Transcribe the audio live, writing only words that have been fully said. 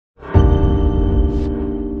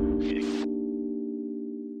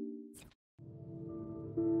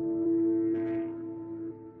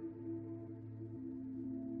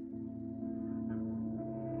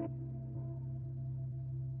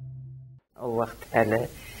vaxt hələ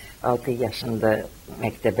 6 yaşında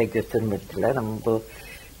məktəbə götürmürdülər, amma bu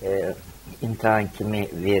imtahan kimi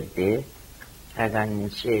verdi.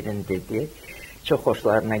 Xəqaninin şeirini dedi. Çox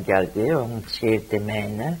xoşlarına gəldi, onun şeir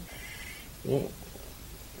deməyinə.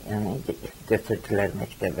 Yəni, götürdülər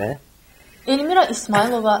məktəbə. Elmira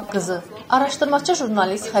İsmayılova qızı, araşdırmaçı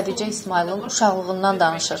jurnalist Xədicə İsmayılın uşaqlığından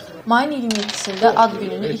danışır. Mayın 27-sində ad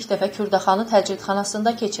gününü ilk dəfə Kürdəxanı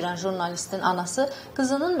təcridxanasında keçirən jurnalistin anası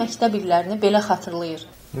qızının məktəb illərini belə xatırlayır.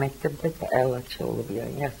 Məktəbdə də əlaçı olub,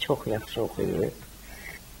 yəni çox yaxşı oxuyur.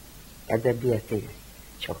 Ədəbiyyatı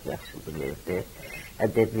çox yaxşı bilirdi.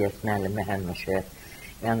 Ədəbiyyat müəllimi həmişə,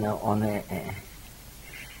 yəni onu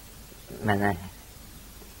mənə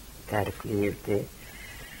tərifləyirdi.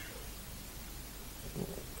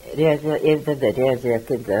 Evdə də,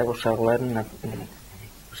 riyaziyyatı da uşaqların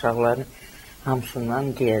hamısından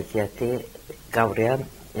riyaziyyatı qavrayan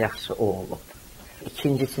yaxşı o olub.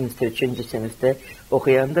 2-ci sinifdə, 3-cü sinifdə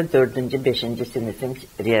oxuyanda 4-cü, 5-ci sinifin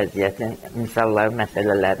riyaziyyatın, misalları,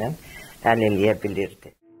 məsələlərin həll eləyə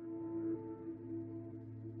bilirdi.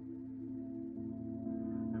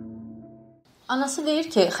 Anası deyir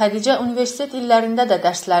ki, Xədicə universitet illərində də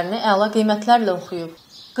dərslərini əla qiymətlərlə oxuyub.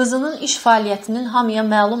 Qızının iş fəaliyyətinin hamıya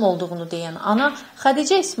məlum olduğunu deyən ana,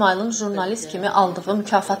 Xədicə İsmayılın jurnalist kimi aldığı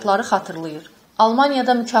mükafatları xatırlayır.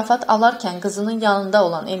 Almaniyada mükafat alarkən qızının yanında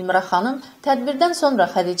olan Elmira xanım, tədbirdən sonra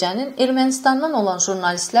Xədicənin Ermənistandan olan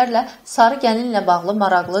jurnalistlərlə sarı gəlinlə bağlı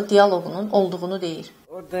maraqlı diyaloqunun olduğunu deyir.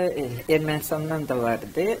 Orada Ermənistandan da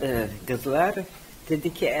vardı qızlar.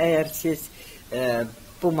 Dedi ki, əgər siz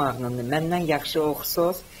bu mahnını məndən yaxşı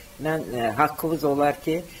oxusuz, haqqınız olar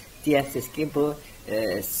ki, deyəsiniz ki, bu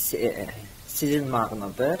sizin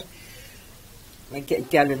mahnıdır.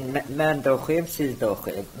 Gəlin, mən də oxuyum, siz də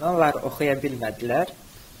oxuyun. Onlar oxuya bilmədilər.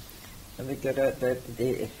 Ona görə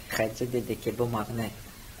Xədicə dedi ki, bu mahnı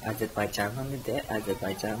Azərbaycanlıdır,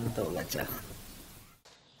 Azərbaycanlı da olacaq.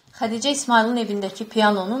 Xədicə İsmayılın evindəki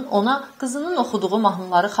piyanonun ona qızının oxuduğu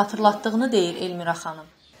mahnıları xatırlatdığını deyir Elmira xanım.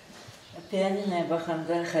 Piyanona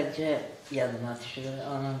baxanda Xədicə yadıma düşür,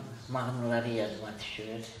 onun mahnıları yadıma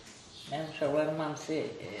düşür. Mənim uşaqlarım hamısı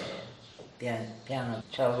piyano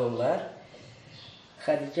çalırlar.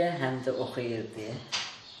 Xədicə həm də oxuyurdu.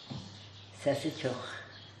 Səsi çox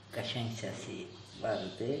qəşəng səsi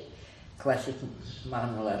vardı. Klasik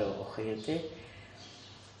mahnıları oxuyurdu.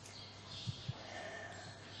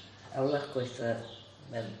 Allah qoysa,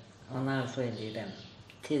 mən ona arzu edirəm,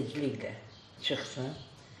 tezliklə çıxsın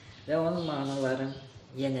və onun mahnılarını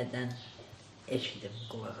yenədən eşidim,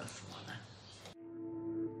 qulaq asım ona.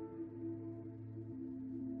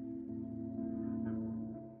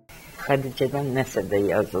 Xədicədən nəsə də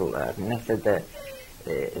yazırlar,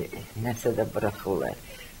 nəsə də buraxırlar.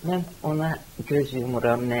 Mən ona göz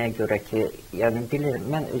yumuram, nəyə görə ki, yəni bilirəm,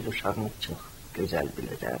 mən öz uşağımı çox gözəl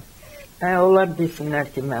bilirəm. Onlar bilsinlər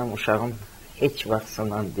ki, mənim uşağım heç vaxt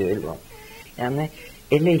sınan deyil o. Yəni,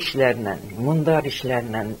 elə işlərlə, mundar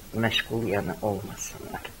işlərlə məşğul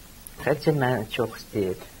olmasınlar. Xədicə məni çox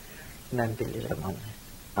istəyir, mən bilirəm onu.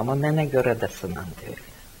 Amma mənə görə də sınan deyil.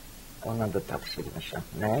 Ona da tapşırmışam.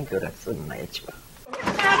 Nəyə görə sınmayacaq?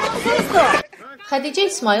 Xədicə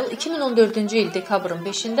İsmayıl 2014-cü il dekabrın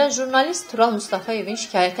 5-də jurnalist Tural Mustafayevin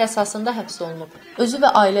şikayəti əsasında həbs olunub. Özü və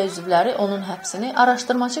ailə üzvləri onun həbsini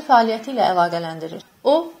araşdırmaçı fəaliyyəti ilə əlaqələndirir.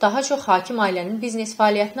 O, daha çox hakim ailənin biznes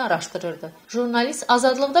fəaliyyətini araşdırırdı. Jurnalist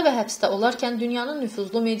azadlıqda və həbsdə olarkən dünyanın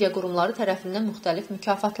nüfuzlu media qurumları tərəfindən müxtəlif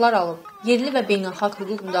mükafatlar alıb. Yerli və beynəlxalq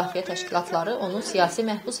hüquq müdafiə təşkilatları onu siyasi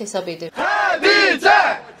məhbus hesab edir. Xədicə!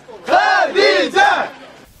 Xədicə!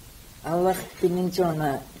 Allah birinci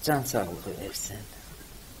ona can sağlığı versin.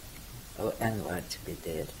 O ən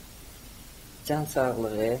vacibidir. Can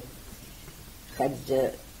sağlığı,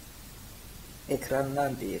 Xədicə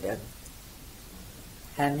ekrandan deyirəm,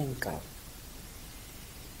 həmin qal.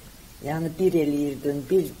 Yəni bir eləyirdin,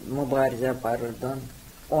 bir mübarizə aparırdın,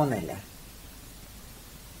 10 elə.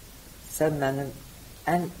 Sən mənim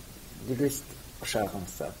ən dürüst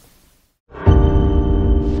uşağımsan.